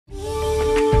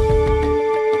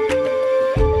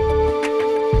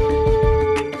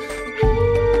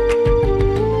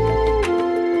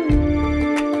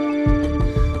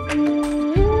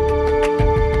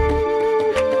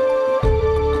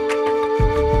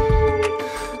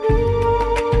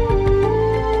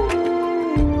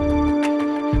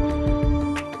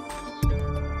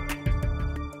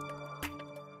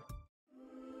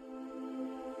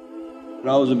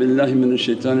A'udhu billahi minash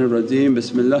shaitanir rajeem.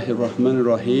 Bismillahir Rahmanir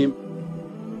Raheem.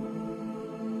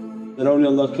 That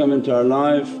awliyaullah come into our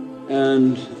life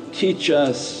and teach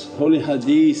us holy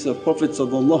hadith of Prophet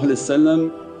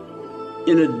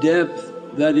in a depth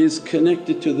that is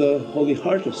connected to the holy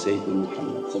heart of Sayyidina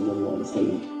Muhammad.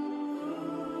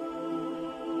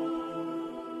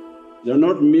 They're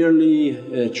not merely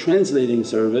a translating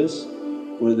service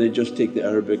where they just take the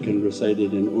Arabic and recite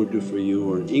it in Urdu for you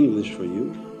or English for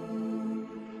you,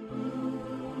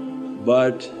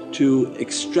 but to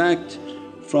extract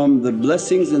from the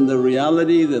blessings and the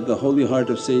reality that the holy heart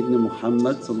of Sayyidina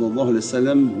Muhammad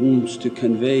wants to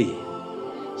convey.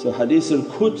 So Hadith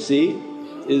al-Qudsi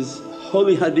is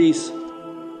holy hadith,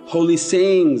 holy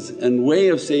sayings and way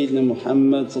of Sayyidina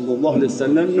Muhammad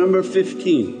number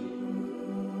 15.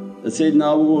 That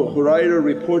Sayyidina Abu Hurairah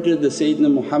reported that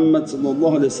Sayyidina Muhammad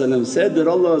said that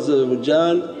Allah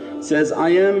says, "I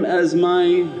am as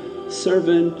my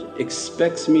servant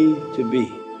expects me to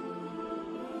be."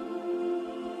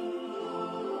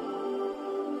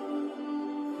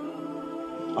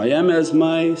 I am as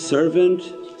my servant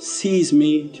sees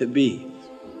me to be.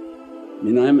 I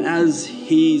mean, I am as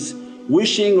he's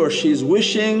wishing or she's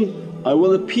wishing, I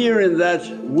will appear in that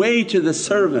way to the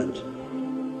servant.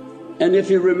 And if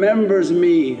he remembers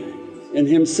me in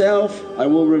himself, I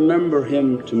will remember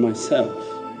him to myself.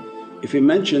 If he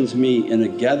mentions me in a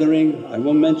gathering, I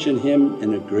will mention him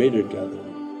in a greater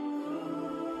gathering.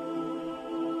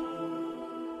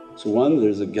 So one,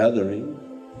 there's a gathering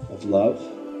of love,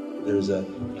 there's a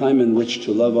time in which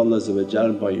to love Allah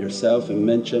by yourself and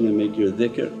mention and make your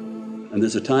dhikr, and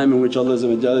there's a time in which Allah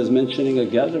is mentioning a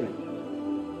gathering,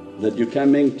 that you're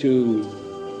coming to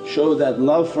show that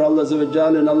love for Allah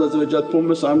and Allah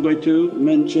promised, I'm going to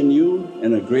mention you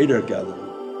in a greater gathering.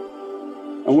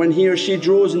 And when he or she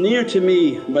draws near to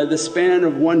me by the span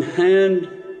of one hand,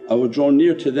 I will draw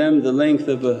near to them the length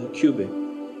of a cubit.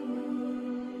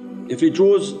 If he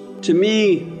draws to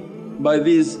me by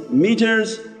these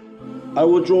meters, I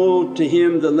will draw to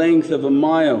him the length of a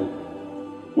mile.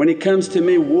 When he comes to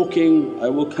me walking, I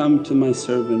will come to my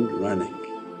servant running.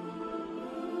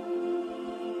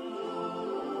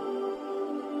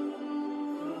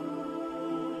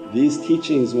 These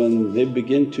teachings, when they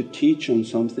begin to teach on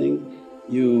something,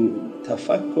 you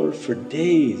tafakkur for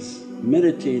days,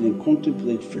 meditate and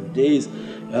contemplate for days,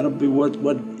 Ya Rabbi, what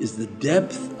is the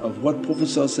depth of what Prophet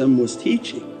was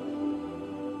teaching.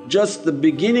 Just the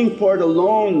beginning part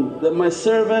alone, that my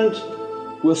servant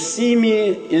will see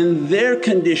me in their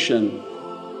condition,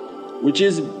 which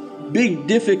is big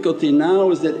difficulty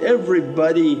now, is that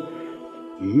everybody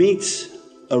meets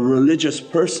a religious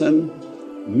person,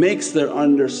 makes their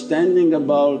understanding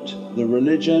about the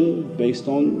religion based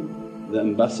on the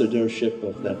ambassadorship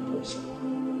of that person.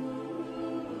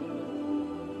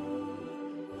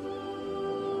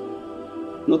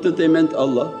 Not that they meant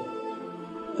Allah,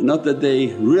 not that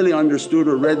they really understood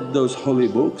or read those holy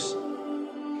books,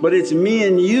 but it's me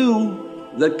and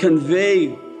you that convey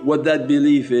what that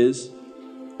belief is.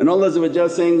 And Allah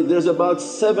saying, there's about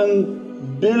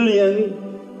 7 billion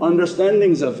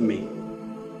understandings of me.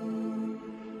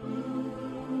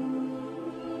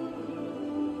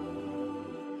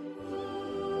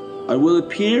 I will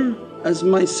appear as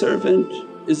my servant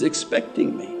is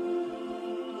expecting me.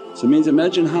 So it means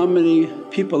imagine how many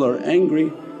people are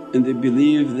angry and they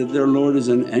believe that their Lord is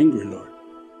an angry Lord.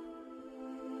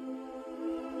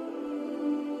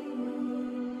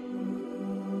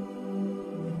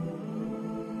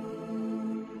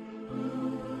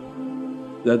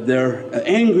 That they're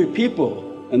angry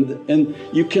people and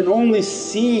you can only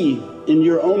see in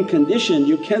your own condition,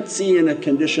 you can't see in a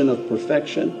condition of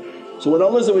perfection. So what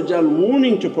Allah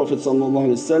warning to Prophet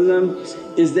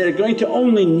is, they're going to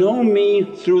only know me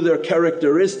through their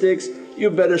characteristics, you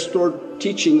better start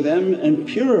teaching them and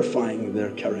purifying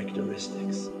their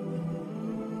characteristics.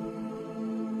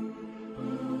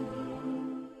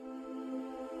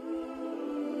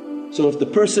 So if the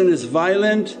person is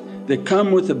violent, they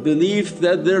come with a belief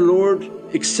that their Lord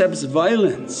accepts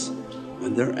violence.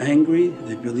 When they're angry,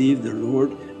 they believe their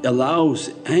Lord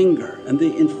allows anger and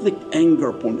they inflict anger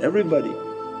upon everybody.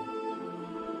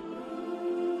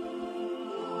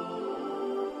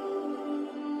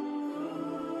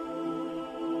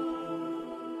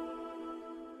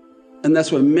 And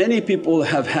that's why many people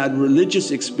have had religious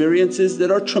experiences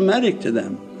that are traumatic to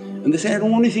them, and they say, I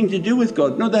don't want anything to do with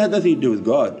God. No, that had nothing to do with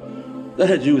God, that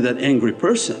had to do with that angry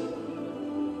person.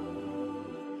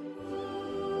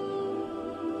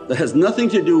 That has nothing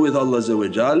to do with Allah.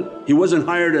 He wasn't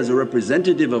hired as a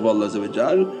representative of Allah.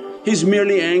 He's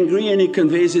merely angry and he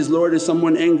conveys his Lord as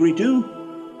someone angry too.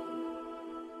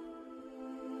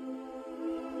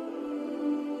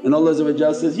 And Allah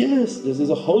says, yes, this is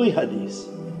a holy hadith.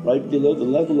 Right below the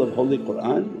level of Holy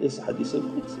Qur'an is hadith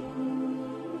al-Qudsi,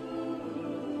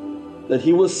 that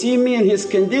He will see me in His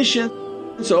condition.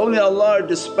 So only Allah are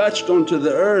dispatched onto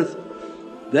the earth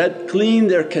that clean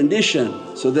their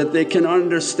condition so that they can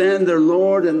understand their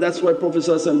Lord, and that's why Prophet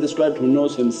described, who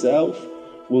knows himself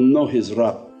will know his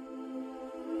Rabb.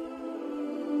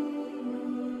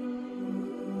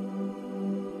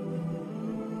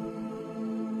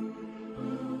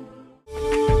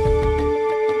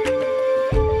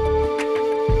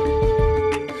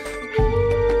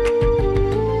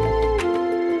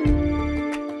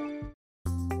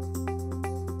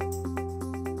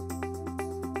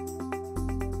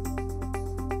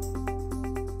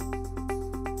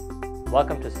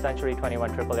 Welcome to Century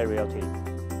 21 AAA Realty.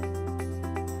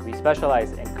 We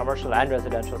specialize in commercial and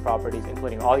residential properties,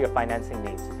 including all your financing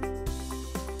needs.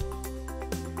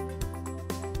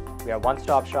 We are a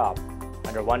one-stop shop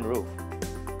under one roof.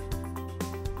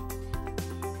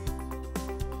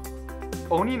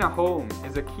 Owning a home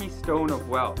is a keystone of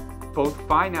wealth, both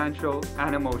financial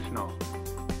and emotional.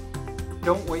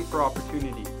 Don't wait for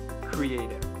opportunity,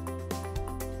 create it.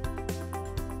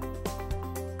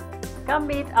 Come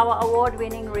meet our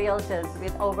award-winning realtors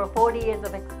with over 40 years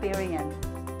of experience.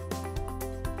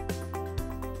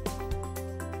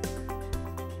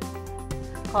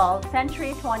 Call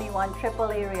Century 21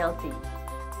 AAA Realty.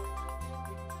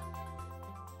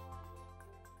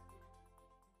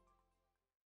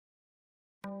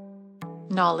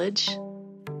 Knowledge,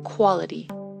 quality,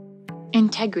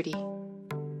 integrity.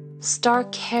 Star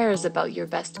cares about your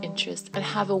best interests and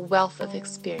have a wealth of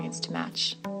experience to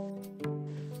match.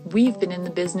 We've been in the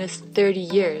business 30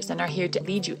 years and are here to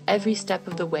lead you every step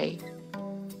of the way.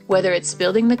 Whether it's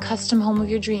building the custom home of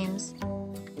your dreams,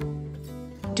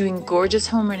 doing gorgeous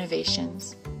home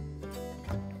renovations,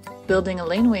 building a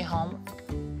laneway home,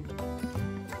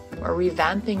 or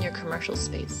revamping your commercial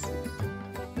space.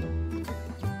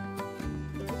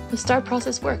 The STAR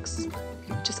process works.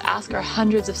 Just ask our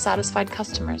hundreds of satisfied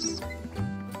customers.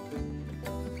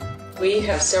 We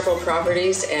have several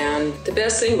properties, and the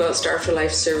best thing about Star for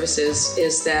Life Services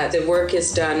is that the work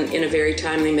is done in a very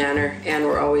timely manner, and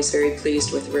we're always very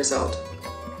pleased with the result.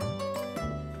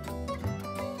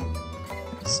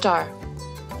 Star,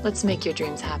 let's make your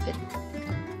dreams happen.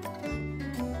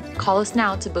 Call us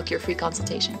now to book your free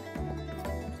consultation.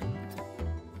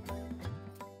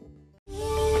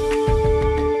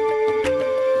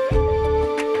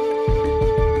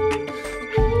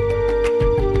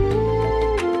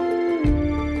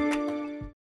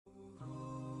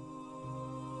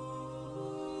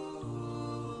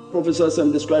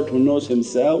 Prophet described, who knows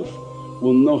himself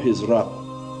will know his Rabb.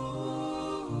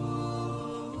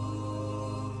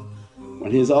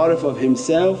 When he's arif of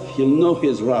himself, he'll know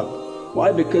his Rabb.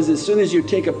 Why? Because as soon as you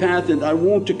take a path and I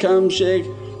want to come, Shaykh,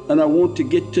 and I want to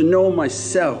get to know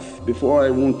myself before I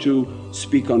want to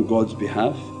speak on God's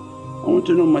behalf, I want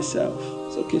to know myself.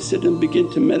 It's okay, sit and begin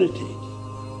to meditate.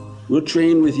 We'll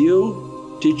train with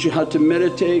you, teach you how to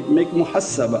meditate, make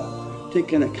muhasabah.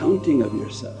 Take an accounting of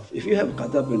yourself. If you have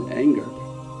ghadab and anger,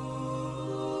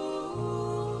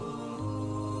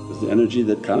 because the energy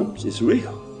that comes is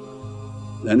real.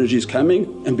 The energy is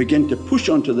coming and begin to push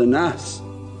onto the nas.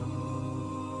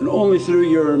 And only through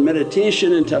your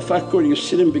meditation and tafakkur you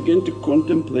sit and begin to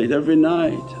contemplate every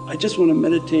night. I just want to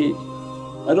meditate.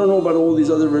 I don't know about all these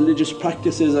other religious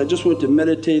practices, I just want to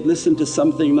meditate, listen to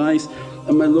something nice.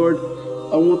 And my Lord,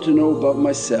 I want to know about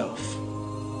myself.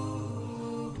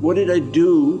 What did I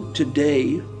do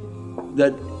today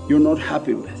that you're not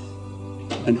happy with?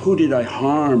 And who did I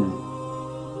harm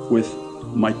with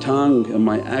my tongue and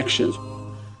my actions?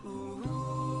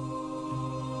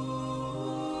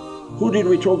 Who did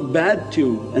we talk bad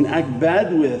to and act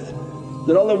bad with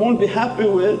that Allah won't be happy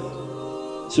with?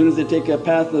 As soon as they take a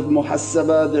path of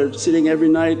muhasabah, they're sitting every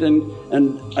night and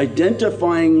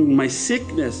identifying my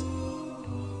sickness.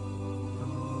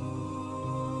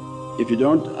 If you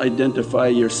don't identify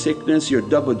your sickness, you're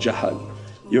double jahal.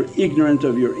 You're ignorant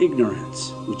of your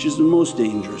ignorance, which is the most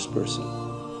dangerous person.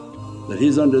 That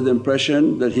he's under the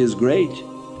impression that he is great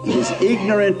and he's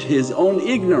ignorant to his own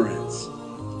ignorance.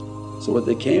 So what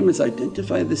they came is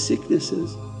identify the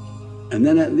sicknesses, and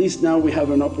then at least now we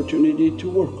have an opportunity to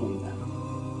work on them.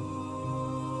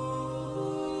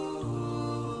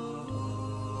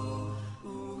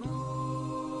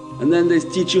 And then they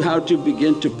teach you how to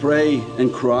begin to pray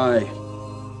and cry.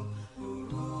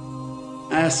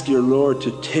 Ask your Lord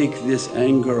to take this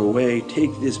anger away,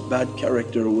 take this bad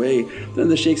character away. Then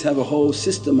the shaykhs have a whole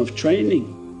system of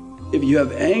training. If you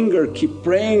have anger, keep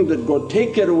praying that God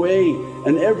take it away,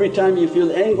 and every time you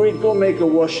feel angry go make a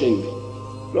washing.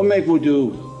 Don't make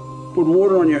wudu. Put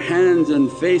water on your hands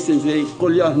and face and say,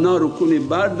 قُلْ يَا نَارُ كُونِي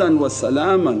بَرْدًا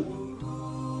وَسَلَامًا.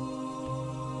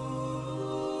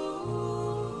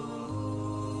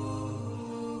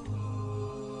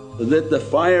 So let the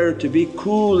fire to be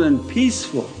cool and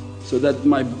peaceful, so that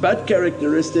my bad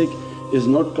characteristic is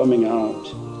not coming out.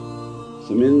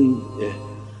 So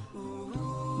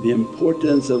the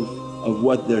importance of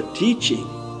what they're teaching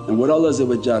and what Allah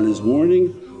is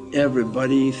warning,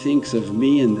 everybody thinks of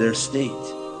me in their state.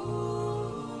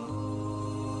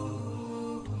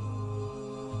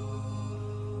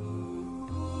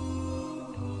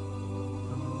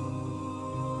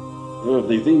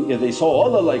 If they saw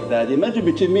Allah like that, imagine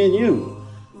between me and you,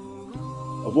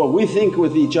 of what we think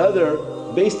with each other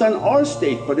based on our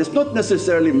state, but it's not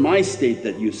necessarily my state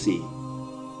that you see.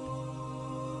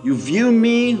 You view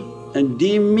me and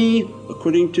deem me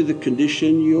according to the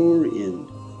condition you're in.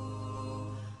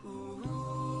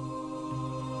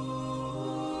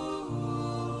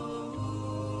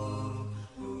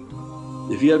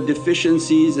 If you have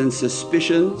deficiencies and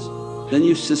suspicions, then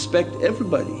you suspect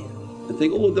everybody and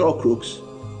think, oh, they're all crooks.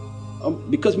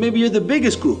 Because maybe you're the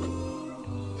biggest crook,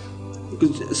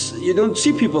 because you don't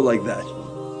see people like that.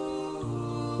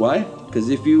 Why? Because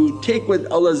if you take what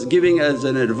Allah's giving as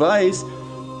an advice,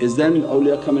 is then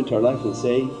awliya come into our life and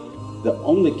say, the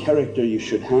only character you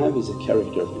should have is a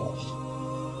character of love.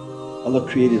 Allah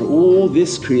created all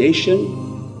this creation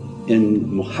in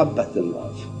muhabbat and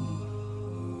love.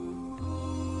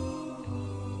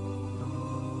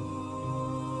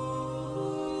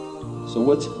 So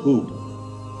what's who?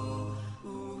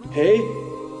 Hey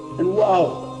and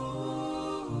wow.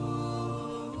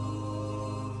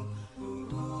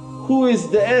 Who is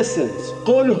the essence?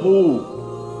 Qul who.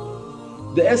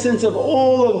 The essence of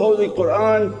all of Holy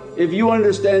Qur'an, if you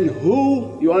understand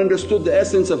who, you understood the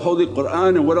essence of Holy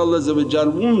Qur'an and what Allah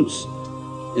wants.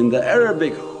 In the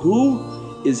Arabic, who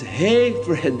is hey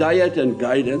for hidayat and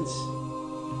guidance,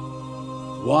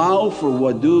 wow for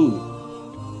wadud.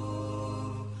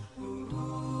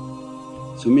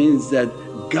 So means that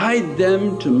guide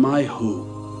them to my who.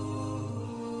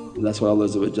 And that's why Allah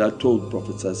told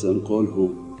Prophet qul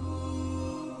who.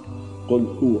 Qul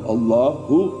hu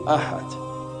Allahu ahad.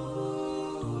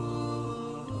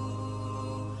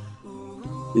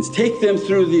 Means take them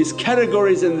through these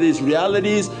categories and these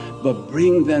realities, but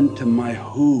bring them to my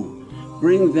who,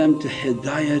 bring them to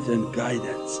hidayat and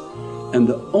guidance. And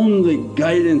the only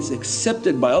guidance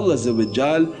accepted by Allah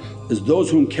is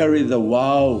those whom carry the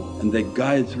wow and they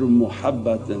guide through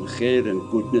muhabbat and khair and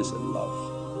goodness and love.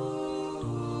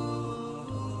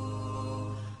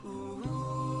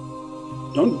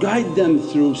 Don't guide them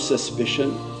through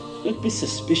suspicion. Don't be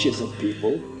suspicious of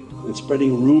people and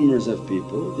spreading rumours of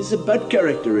people. This is a bad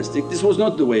characteristic, this was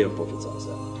not the way of Prophet.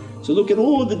 So look at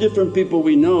all the different people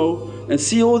we know and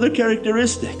see all their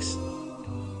characteristics.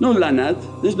 No lanat,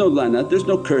 there's no lanat, there's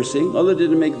no cursing. Allah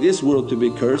didn't make this world to be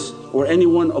cursed or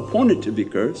anyone opponent to be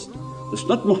cursed. It's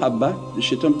not muhabbat, the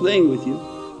shaitan playing with you.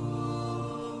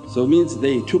 So it means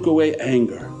they took away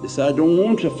anger. They said, I don't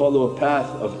want to follow a path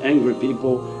of angry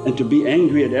people and to be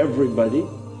angry at everybody.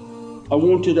 I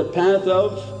wanted a path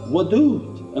of wadud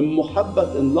and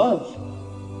muhabbat and love.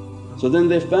 So then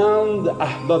they found the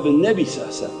ahbab al-Nabi.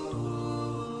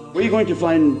 Where are you going to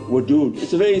find wadud?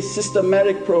 It's a very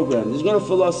systematic program, it's not a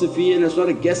philosophy and it's not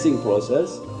a guessing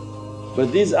process.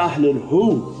 But these ahlul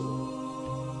who,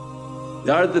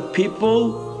 they are the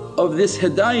people of this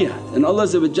hidayah and Allah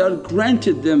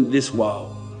granted them this wow,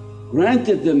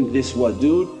 granted them this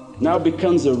wadud, now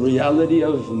becomes a reality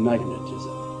of magnetism.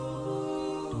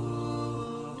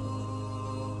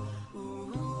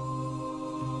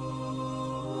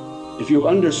 If you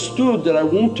understood that I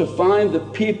want to find the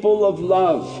people of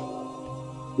love,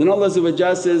 then Allah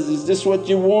says, is this what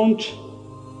you want?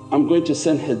 I'm going to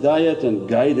send hidayat and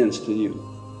guidance to you.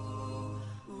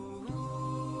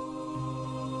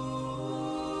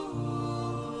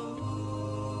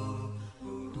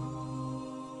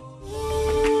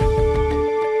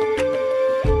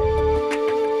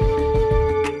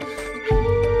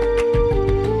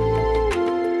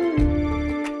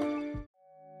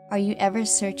 Are you ever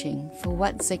searching for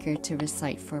what zikr to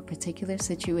recite for a particular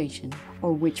situation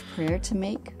or which prayer to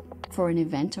make for an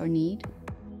event or need?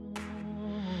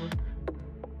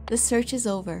 The search is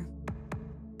over.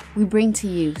 We bring to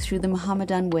you through the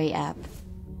Muhammadan Way app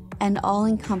an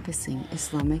all-encompassing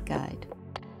Islamic guide.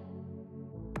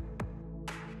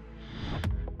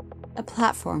 A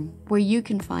platform where you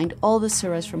can find all the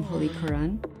surahs from Holy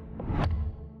Quran,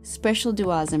 special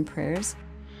du'as and prayers,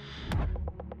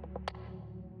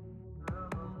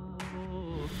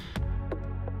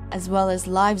 as well as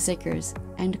live zikrs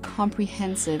and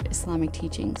comprehensive Islamic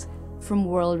teachings from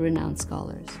world-renowned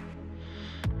scholars.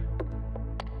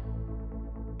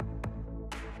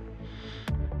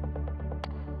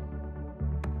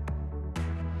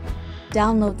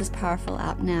 Download this powerful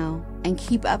app now and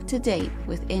keep up to date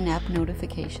with in-app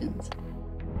notifications.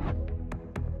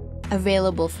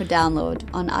 Available for download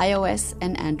on iOS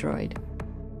and Android.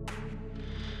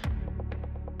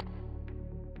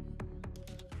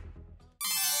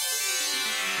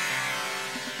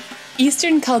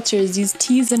 Eastern cultures use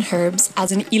teas and herbs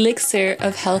as an elixir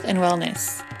of health and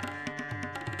wellness.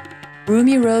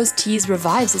 Rumi rose teas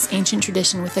revives this ancient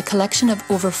tradition with a collection of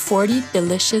over 40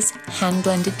 delicious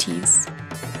hand-blended teas.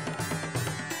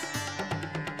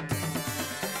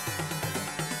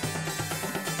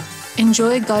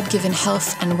 Enjoy God-given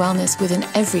health and wellness within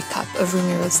every cup of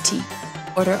Rumi rose tea.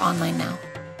 Order online now.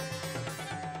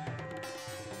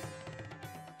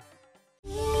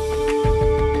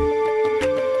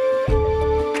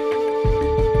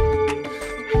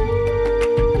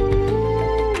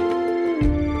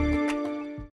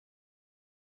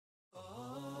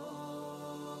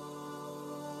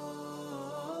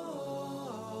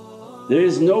 There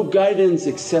is no guidance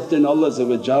except in Allah's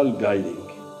guiding.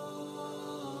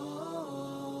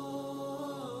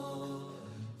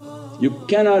 You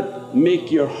cannot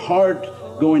make your heart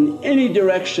go in any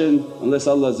direction unless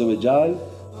Allah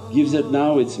gives it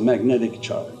now its magnetic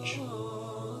charge.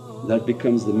 That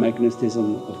becomes the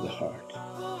magnetism of the heart.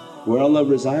 Where Allah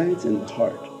resides? In the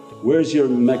heart. Where's your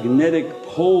magnetic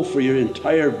pull for your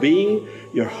entire being?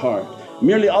 Your heart.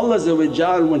 Merely Allah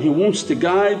when He wants to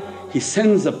guide, He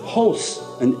sends a pulse,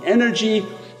 an energy,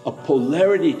 a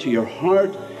polarity to your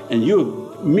heart, and you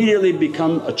immediately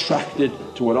become attracted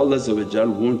to what Allah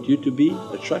wants you to be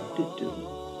attracted to.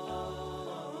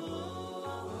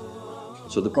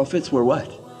 So the Prophets were what?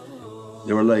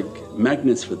 They were like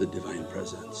magnets for the Divine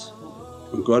Presence.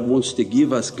 When God wants to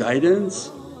give us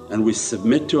guidance and we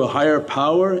submit to a higher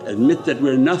power, admit that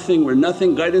we're nothing,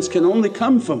 guidance can only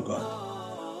come from God.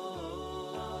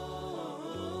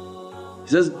 He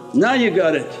says, now you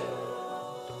got it,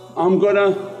 I'm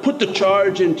gonna put the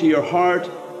charge into your heart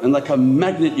and like a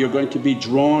magnet you're going to be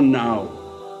drawn now.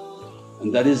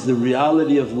 And that is the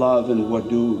reality of love and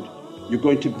wadood. You're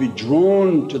going to be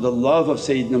drawn to the love of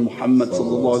Sayyidina Muhammad.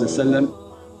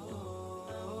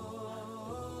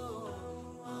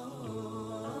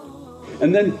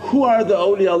 And then who are the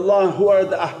awliyaullah, who are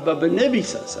the ahbab al-Nabi?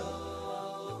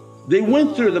 They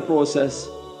went through the process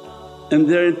and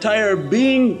their entire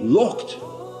being locked.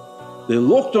 They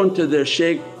locked onto their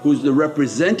Shaykh who's the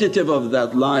representative of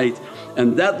that light,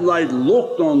 and that light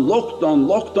locked on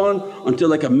until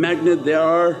like a magnet they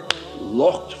are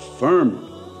locked firm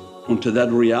onto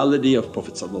that reality of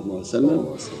Prophet.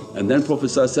 And then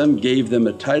Prophet gave them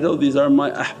a title, these are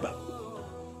my ahbab.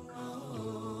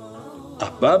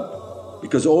 Ahbab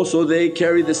because also they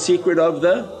carry the secret of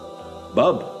the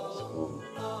bab,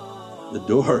 the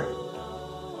door.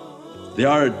 They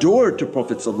are a door to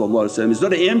Prophet. It's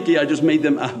not empty, I just made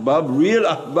them ahbab, real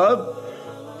ahbab.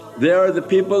 They are the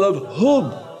people of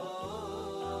hub.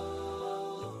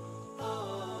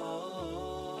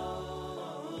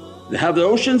 They have the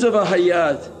oceans of a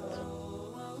hayat.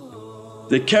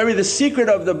 They carry the secret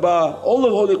of the ba, all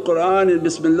of Holy Qur'an and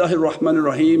Bismillahir Rahmanir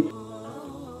Rahim.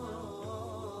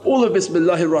 All of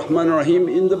Bismillahir Rahmanir Rahim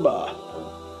in the ba.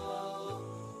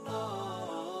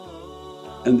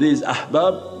 And these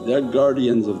ahbab, they are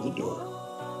guardians of the door.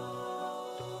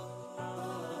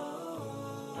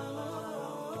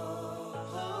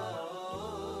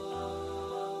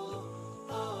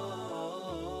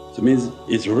 So it means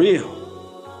it's real.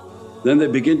 Then they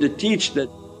begin to teach that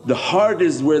the heart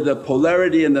is where the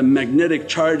polarity and the magnetic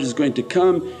charge is going to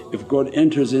come. If God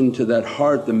enters into that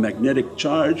heart, the magnetic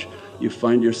charge, you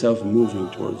find yourself moving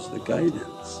towards the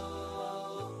guidance.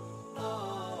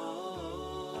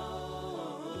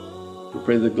 We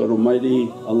pray that God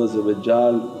Almighty Allah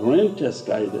grant us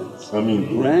guidance,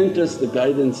 grant us the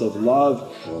guidance of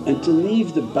love and to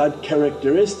leave the bad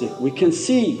characteristic. We can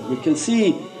see,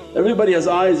 everybody has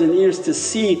eyes and ears to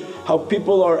see how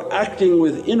people are acting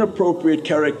with inappropriate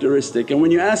characteristic. And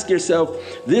when you ask yourself,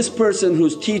 this person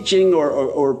who's teaching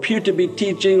or appear to be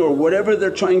teaching or whatever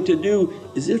they're trying to do,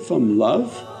 is it from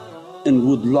love? And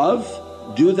would love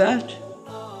do that?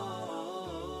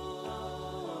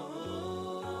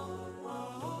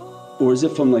 Or is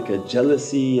it from like a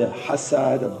jealousy, a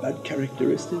hasad, a bad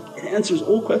characteristic? It answers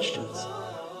all questions.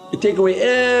 It take away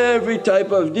every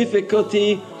type of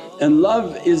difficulty, and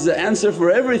love is the answer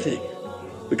for everything.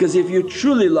 Because if you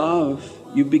truly love,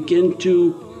 you begin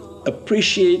to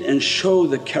appreciate and show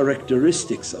the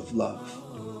characteristics of love.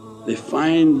 They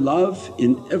find love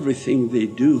in everything they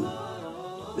do.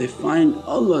 They find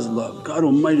Allah's love, God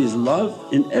Almighty's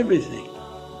love in everything.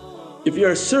 If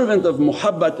you're a servant of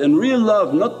muhabbat and real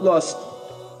love, not lust,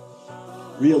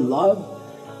 real love,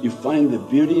 you find the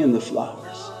beauty in the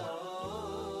flowers.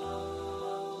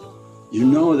 You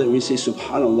know that we say,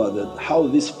 subhanAllah, that how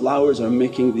these flowers are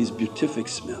making these beatific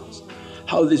smells,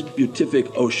 how this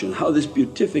beatific ocean, how this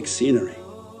beatific scenery.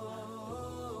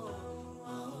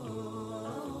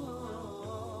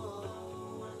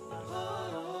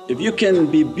 If you can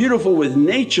be beautiful with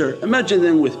nature, imagine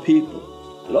then with people.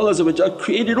 That Allah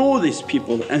created all these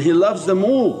people and He loves them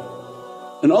all,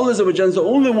 and Allah is the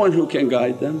only one who can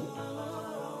guide them.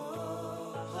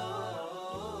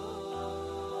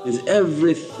 Is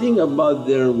everything about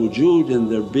their wujood and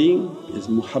their being is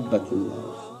muhabbat and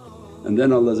love. And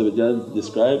then Allah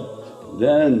described,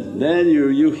 then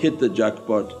you hit the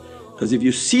jackpot, because if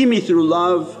you see me through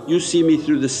love, you see me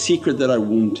through the secret that I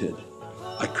wanted.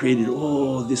 I created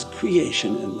all this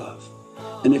creation in love,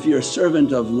 and if you're a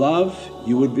servant of love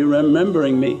you would be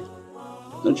remembering me.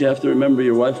 Don't you have to remember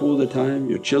your wife all the time,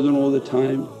 your children all the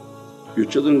time? Your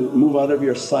children move out of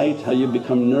your sight, how you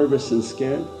become nervous and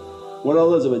scared. What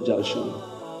Allah shown?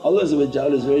 Allah is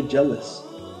very jealous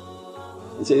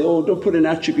and say, oh don't put an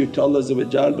attribute to Allah,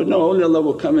 but no, only Allah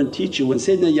will come and teach you. When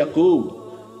Sayyidina Yaqub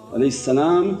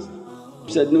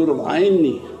said, Nurul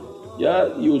Aini,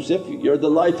 Ya Yusuf, you're the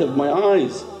light of my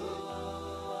eyes.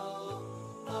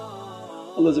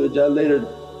 Allah later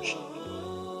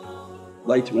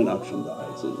light went out from the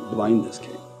eyes and blindness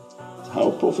came.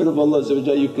 How Prophet of Allah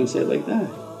you can say like that?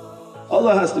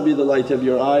 Allah has to be the light of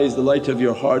your eyes, the light of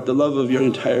your heart, the love of your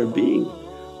entire being.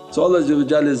 So Allah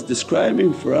is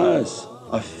describing for us,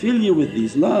 I fill you with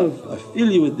these love, I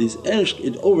fill you with this ishq,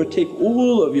 it overtake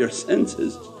all of your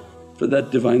senses for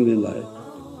that Divinely light.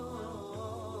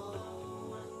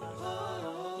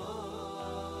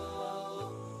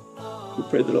 We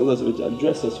pray that Allah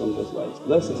dress us from those lights,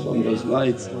 bless us from those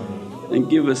lights and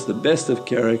give us the best of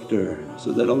character,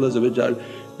 so that Allah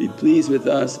be pleased with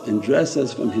us and dress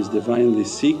us from His Divinely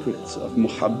secrets of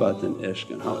muhabbat and ishq,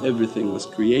 and how everything was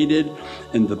created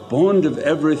and the bond of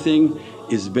everything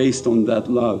is based on that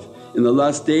love. In the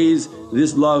last days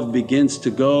this love begins to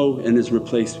go and is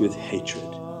replaced with hatred.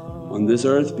 On this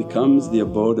earth becomes the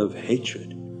abode of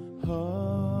hatred.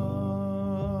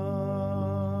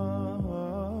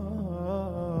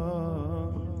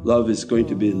 Love is going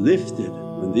to be lifted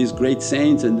when these great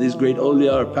saints and these great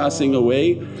awliya are passing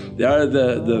away. They are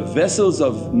the vessels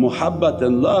of muhabbat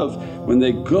and love. When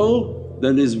they go,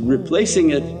 then is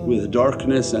replacing it with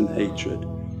darkness and hatred.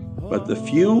 But the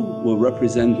few will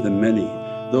represent the many.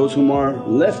 Those whom are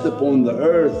left upon the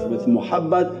earth with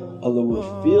muhabbat, Allah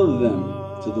will fill them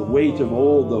to the weight of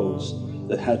all those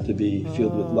that had to be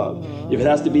filled with love. If it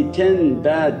has to be 10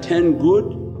 bad, 10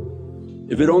 good,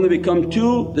 if it only become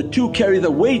 2, the 2 carry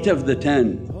the weight of the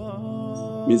 10.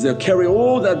 Means they'll carry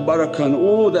all that barakah and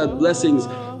all that blessings,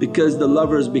 because the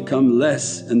lovers become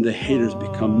less and the haters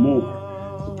become more.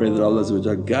 We pray that Allah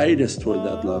guide us toward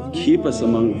that love, keep us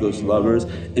among those lovers,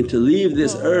 and to leave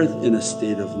this earth in a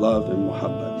state of love and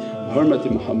muhabbat. Bi hurmati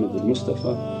Muhammad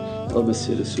al-Mustafa wa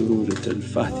basir sururat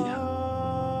al-Fatiha.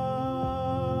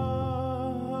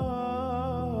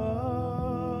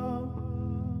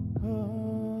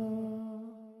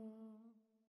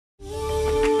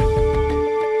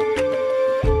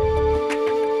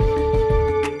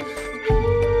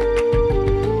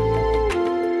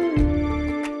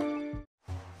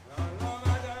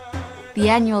 The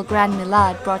annual Grand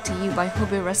Milad, brought to you by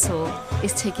Hubbi Rasool,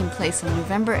 is taking place on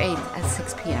November 8th at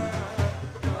 6 p.m.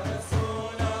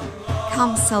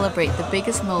 Come celebrate the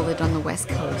biggest mawlid on the West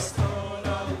Coast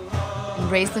and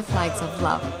raise the flags of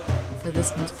love for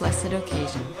this most blessed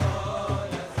occasion.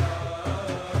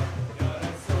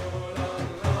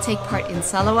 Take part in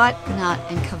salawat, naat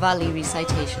and qawwali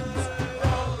recitations,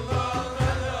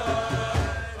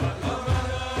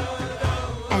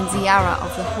 and ziyarah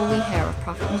of the holy hair of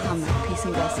Prophet Muhammad, peace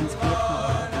and blessings be upon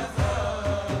him.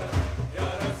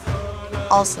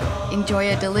 Also, enjoy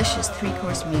a delicious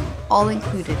 3-course meal, all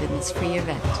included in this free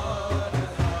event.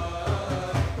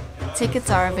 Tickets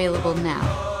are available now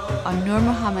on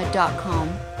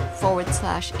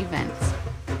nurmuhammad.com/events.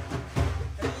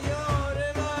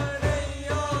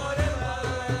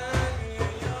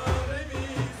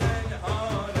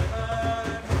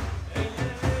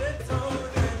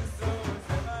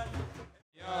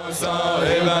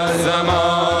 صاحب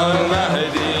الزمان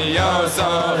مهدی یا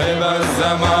صاحب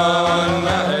الزمان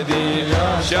مهدی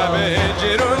شب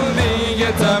هجرون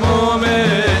دیگه تمومه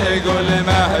گل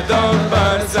مهداب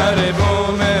بر سر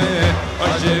بومه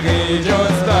عاشقی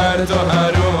جز بر تو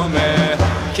حرومه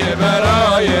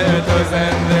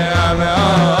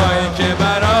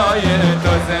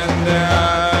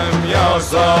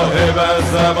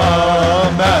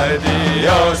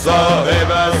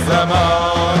صاحب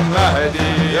الزمان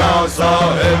مهدی یا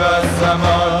صاحب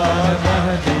الزمان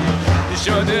مهدی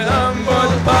شدم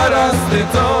بود پرست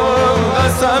تو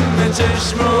قسم به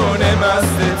چشمون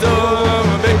مست تو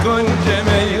به کنج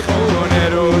میخونه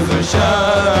روز و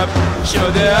شب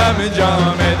شدم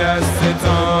جام دست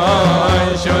تو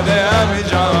شدم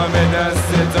جام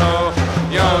دست تو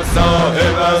یا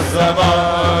صاحب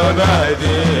الزمان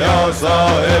مهدی یا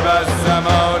صاحب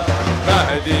الزمان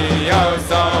مهدی یا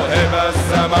صاحب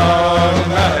الزمان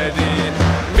مهدی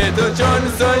به تو چون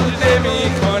سجده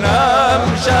می کنم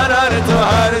شرر تو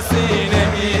هر سینه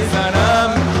می زنم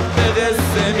به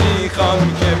قصه می خوام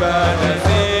که بعد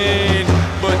از این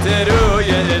بت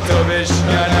روی تو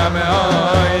بشکنم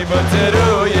آی بت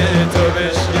روی تو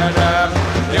بشکنم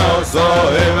یا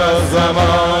صاحب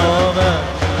الزمان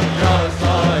یا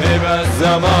صاحب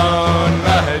الزمان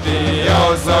مهدی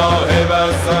یا صاحب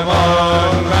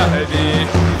الزمان مهدی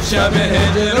شب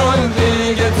هجران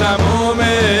دیگه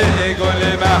تمومه گل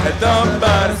مهدام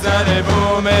بر سر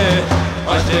بومه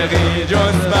عاشقی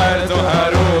جز بر تو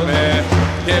حرومه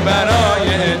که برای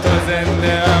تو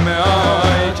زنده ام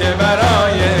آی که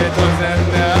برای تو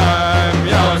زنده ام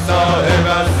یا صاحب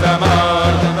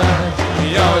الزمان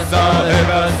یا صاحب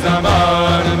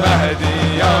الزمان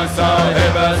مهدی یا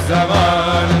صاحب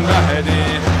الزمان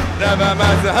مهدی روم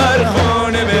از هر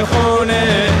خونه به خونه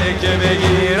که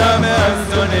بگیرم از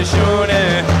تو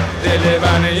نشونه دل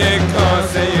من یک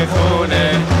کاسه خونه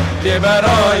که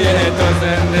برای تو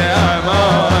زنده ام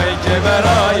آی که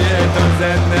برای تو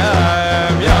زنده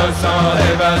ام یا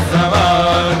صاحب